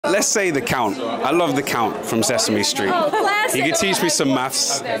let's say the Count. I love the Count from Sesame Street. Oh, classic. He could teach me some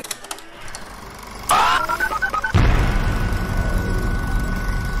maths.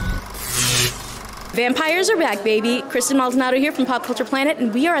 Vampires are back, baby. Kristen Maldonado here from Pop Culture Planet,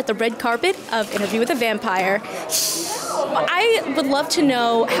 and we are at the red carpet of Interview with a Vampire. I would love to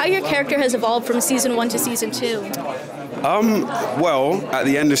know how your character has evolved from season 1 to season 2. Well, at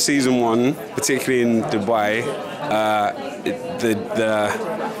the end of season 1, particularly in Dubai,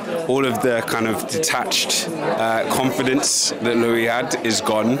 all of the kind of detached confidence that Louis had is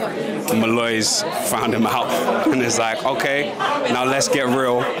gone. Malloy's found him out and is like, okay, now let's get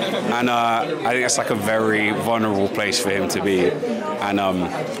real. And I think it's like a very vulnerable place for him to be.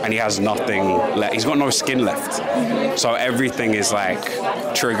 And he has nothing left. He's got no skin left. So everything is like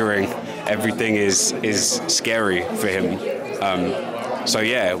triggering. Everything is scary for him. So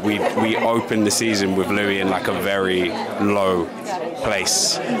yeah, we opened the season with Louis in like a very low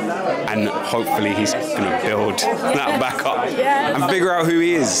place, and hopefully he's gonna build that back up and figure out who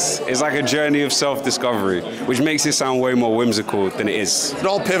he is. It's like a journey of self-discovery, which makes it sound way more whimsical than it is. It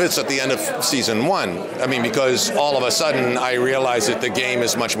all pivots at the end of season 1. I mean, because all of a sudden I realized that the game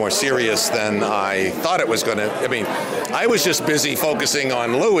is much more serious than I thought it was gonna. I mean, I was just busy focusing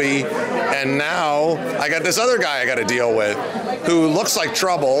on Louis, and now I got this other guy I got to deal with, who looks like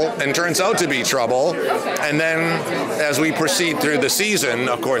trouble and turns out to be trouble. And then as we proceed through the season,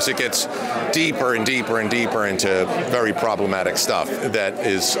 of course, it gets deeper and deeper and deeper into very problematic stuff that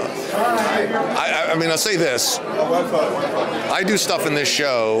is, I mean, I'll say this. I do stuff in this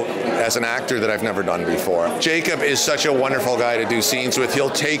show as an actor that I've never done before. Jacob is such a wonderful guy to do scenes with. He'll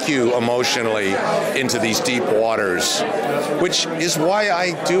take you emotionally into these deep waters, which is why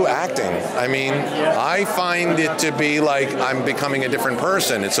I do acting. I mean, I find it to be like I'm becoming a different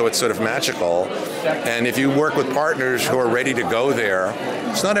person, and so it's sort of magical. And if you work with partners who are ready to go there,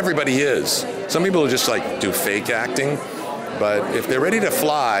 it's not everybody is. Some people just like do fake acting, but if they're ready to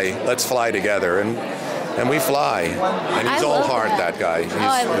fly, let's fly together. And we fly. And he's all heart, that guy.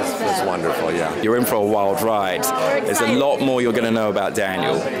 He's wonderful, yeah. You're in for a wild ride. There's a lot more you're going to know about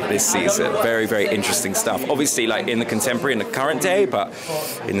Daniel this season. Very, very interesting stuff. Obviously, like in the contemporary, in the current day, but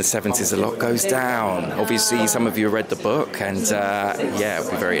in the 70s, a lot goes down. Obviously, some of you read the book, and yeah,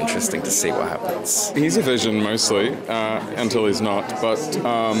 it'll be very interesting to see what happens. He's a vision mostly, until he's not. But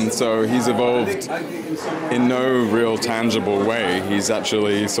so he's evolved in no real tangible way. He's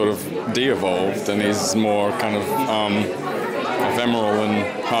actually sort of de-evolved, and he's more kind of ephemeral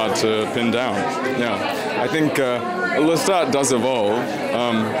and hard to pin down. Yeah, I think Lestat does evolve,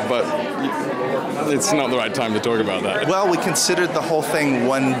 but it's not the right time to talk about that. Well, we considered the whole thing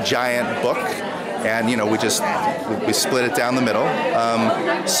one giant book, and you know, we split it down the middle.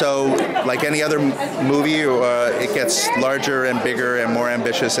 So, like any other movie, it gets larger and bigger and more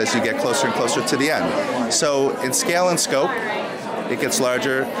ambitious as you get closer and closer to the end. So, in scale and scope, it gets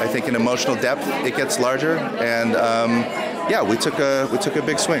larger. I think in emotional depth, it gets larger, and yeah, we took a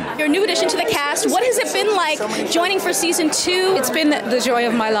big swing. You're a new addition to the cast. What has it been like joining for season 2? It's been the joy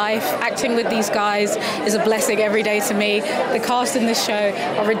of my life. Acting with these guys is a blessing every day to me. The cast in this show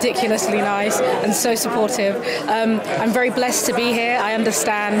are ridiculously nice and so supportive. I'm very blessed to be here. I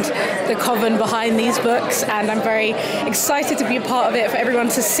understand the coven behind these books, and I'm very excited to be a part of it, for everyone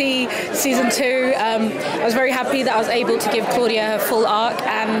to see season 2. I was very happy that I was able to give Claudia her full arc,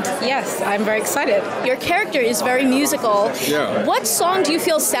 and yes, I'm very excited. Your character is very musical. Yeah. What song do you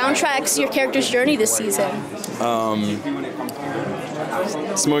feel soundtracks your character's journey this season?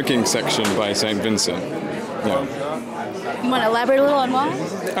 Smoking Section by St. Vincent. Yeah. You want to elaborate a little on why?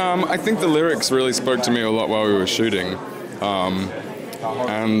 I think the lyrics really spoke to me a lot while we were shooting,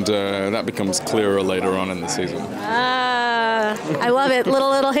 and that becomes clearer later on in the season. I love it.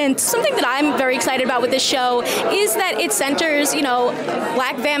 Little hints. Something that I'm very excited about with this show is that it centers, you know,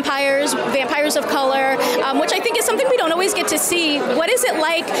 black vampires, vampires of color, which I think is something we don't always get to see. What is it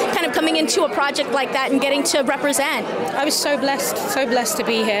like kind of coming into a project like that and getting to represent? I was so blessed to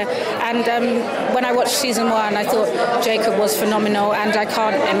be here. And when I watched season 1, I thought Jacob was phenomenal, and I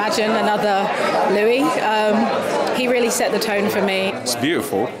can't imagine another Louis. He really set the tone for me. It's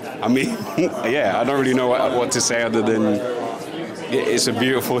beautiful. I mean, yeah, I don't really know what to say other than it's a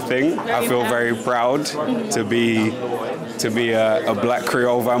beautiful thing. I feel very proud to be a black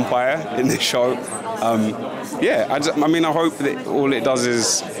Creole vampire in this show. Yeah, I mean, I hope that all it does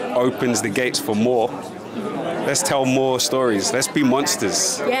is opens the gates for more. Let's tell more stories. Let's be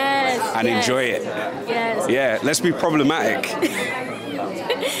monsters. Yes. And enjoy it. Yes. Yeah, let's be problematic.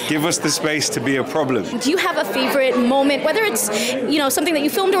 Give us the space to be a problem. Do you have a favorite moment, whether it's something that you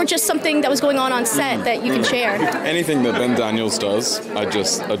filmed or just something that was going on set that you can share? Anything that Ben Daniels does, I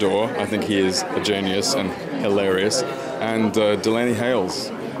just adore. I think he is a genius and hilarious. And Delaney Hales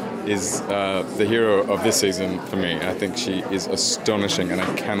is the hero of this season for me. I think she is astonishing, and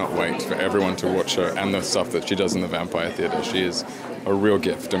I cannot wait for everyone to watch her and the stuff that she does in the Vampire Theatre. She is a real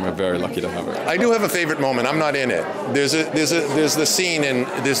gift, and we're very lucky to have her. I do have a favorite moment. I'm not in it. There's the scene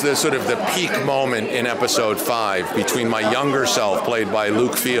there's the sort of the peak moment in episode 5 between my younger self, played by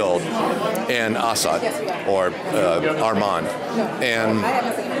Luke Field, and Assad, or Armand, and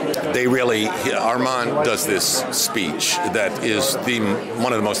Armand does this speech that is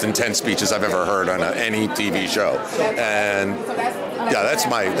one of the most intense speeches I've ever heard on any TV show, and yeah,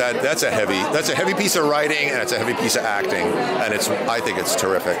 that's a heavy piece of writing, and it's a heavy piece of acting, and I think it's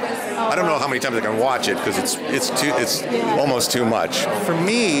terrific. I don't know how many times I can watch it because it's almost too much. For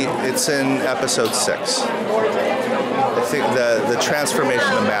me, it's in episode 6. I think the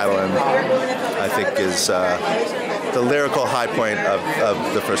transformation of Madeline, I think, is the lyrical high point of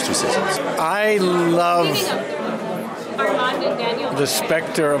the first 2 seasons. I love the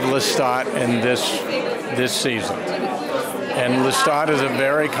specter of Lestat in this season. And Lestat is a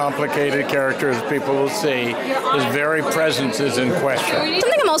very complicated character, as people will see. His very presence is in question.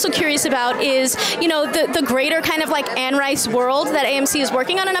 Something I'm also curious about is, the greater kind of like Anne Rice world that AMC is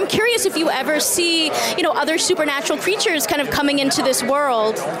working on. And I'm curious if you ever see, other supernatural creatures kind of coming into this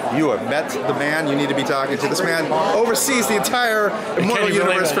world. You have met the man. You need to be talking to this man. Oversees the entire Immortal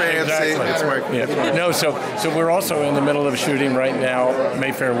universe for AMC. Exactly. Yeah. No, so we're also in the middle of shooting right now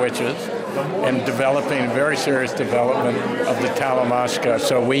Mayfair Witches, and developing very serious development of the Talamasca.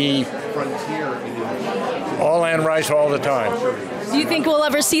 So we all Anne Rice all the time. Do you think we'll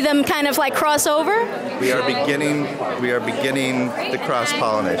ever see them kind of like cross over? We are beginning the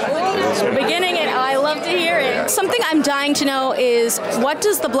cross-pollination. We're beginning it. Oh, I love to hear it. Yeah. Something I'm dying to know is, what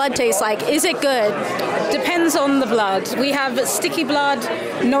does the blood taste like? Is it good? Depends on the blood. We have sticky blood,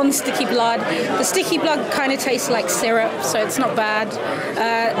 non-sticky blood. The sticky blood kind of tastes like syrup, so it's not bad.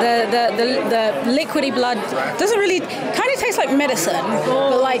 The liquidy blood doesn't really, kind of tastes like medicine,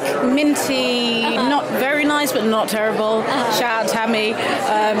 but like minty, not very nice, but not terrible. Shout out to Tammy.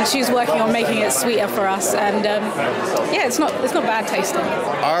 She's working on making it sweeter for us, and it's not bad tasting.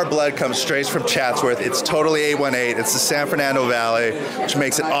 Our blood comes straight from Chatsworth. It's totally 818. It's the San Fernando Valley, which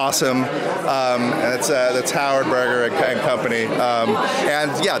makes it awesome. And it's that's Howard Berger and company.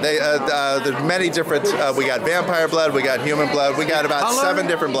 There's many different. We got vampire blood. We got human blood. We got about 7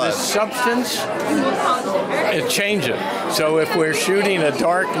 different bloods. The substance, it changes. So if we're shooting a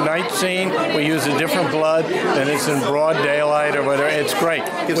dark night scene, we use a different blood than it's in broad daylight or whatever. It's great.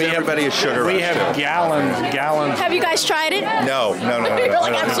 Gives everybody a sugar rush. We have gallons. Have you guys tried it? No. You're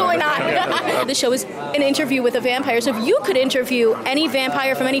like, absolutely not. The show is an interview with a vampire. So if you could interview any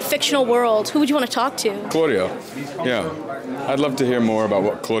vampire from any fictional world, who would you want to talk to? Claudia. Yeah. I'd love to hear more about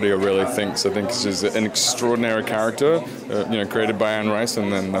what Claudia really thinks. I think she's an extraordinary character, created by Anne Rice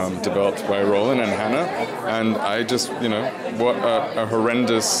and then developed by Roland and Hannah. And I just, what a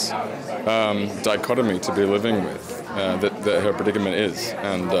horrendous dichotomy to be living with that her predicament is.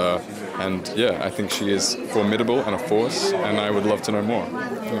 And I think she is formidable and a force, and I would love to know more.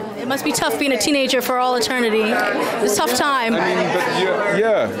 Yeah. It must be tough being a teenager for all eternity. It's a tough time.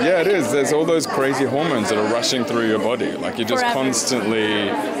 It is. There's all those crazy hormones that are rushing through your body. Like you're just constantly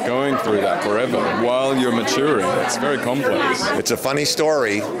going through that forever while you're maturing. It's very complex. It's a funny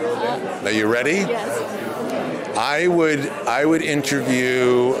story. Are you ready? Yes. I would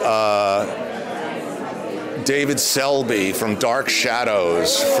interview David Selby from Dark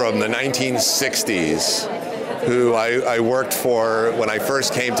Shadows from the 1960s, who I worked for when I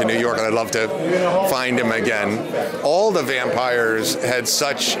first came to New York, and I'd love to find him again. All the vampires had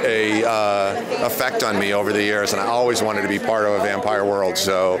such a effect on me over the years, and I always wanted to be part of a vampire world.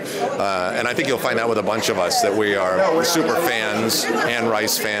 So, and I think you'll find out with a bunch of us that we are super fans, Anne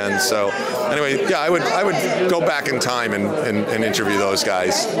Rice fans. So, anyway, yeah, I would go back in time and interview those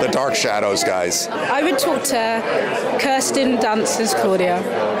guys, the Dark Shadows guys. I would talk to Kirsten Dunst as Claudia.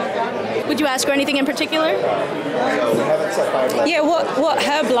 Would you ask her anything in particular? Yeah, what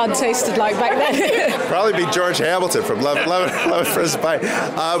her blood tasted like back then. Probably be George Hamilton from Love at First Bite.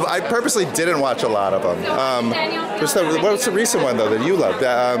 I purposely didn't watch a lot of them. What's the recent one, though, that you loved?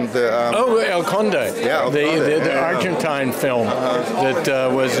 El Conde. Yeah, the Argentine film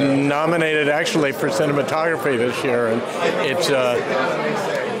that was nominated actually for cinematography this year. And it's...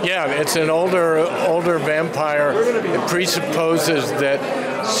 it's an older vampire. It presupposes that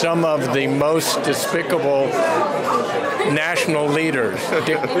some of the most despicable national leaders,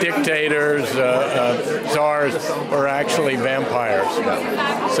 dictators, czars, were actually vampires.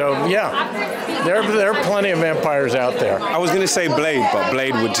 So yeah, there are plenty of vampires out there. I was going to say Blade, but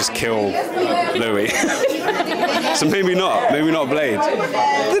Blade would just kill Louis. So maybe not Blade.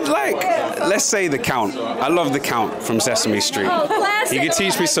 Like, let's say the Count. I love the Count from Sesame Street. Oh, classic. He could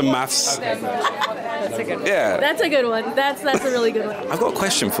teach me some maths. That's a good one. Yeah. That's a good one. That's a really good one. I've got a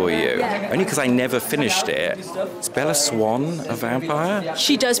question for you. Yeah. Only because I never finished it. Is Bella Swan a vampire?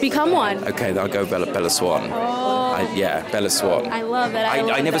 She does become one. Okay, I'll go Bella Swan. Yeah, Bella Swan. I love it.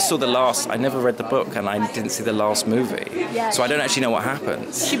 I never saw the last. I never read the book, and I didn't see the last movie. Yeah. So I don't actually know what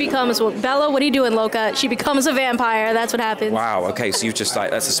happens. She becomes, Bella, what are you doing, Loca? She becomes a vampire. That's what happens. Wow. Okay, so you've just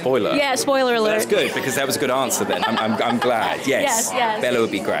that's a spoiler. Yeah, spoiler alert. That's good because that was a good answer. Then I'm glad. Yes. Yes. Bella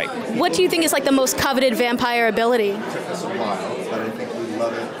would be great. What do you think is like the most coveted vampire ability?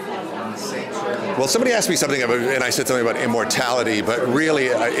 Well, somebody asked me something about, and I said something about immortality, but really,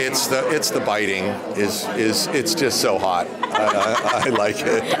 it's the biting. It's just so hot. I like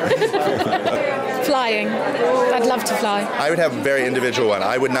it. Flying. I'd love to fly. I would have a very individual one.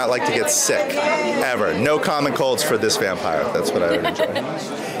 I would not like to get sick, ever. No common colds for this vampire. That's what I would enjoy.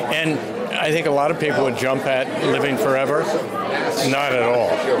 And I think a lot of people would jump at living forever. Not at all.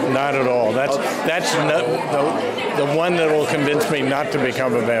 Not at all. That's not the one that will convince me not to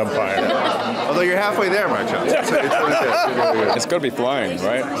become a vampire. Although you're halfway there, Mark-John. It's got to be flying,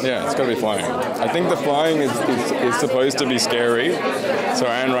 right? Yeah, it's got to be flying. I think the flying is supposed to be scary. So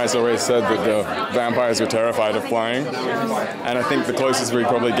Anne Rice always said that the vampires were terrified of flying. And I think the closest we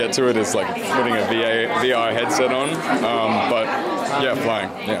probably get to it is like putting a VR headset on. But yeah, flying.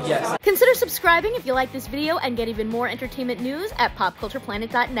 Yeah. Consider subscribing if you like this video and get even more entertainment news at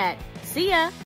popcultureplanet.net. See ya!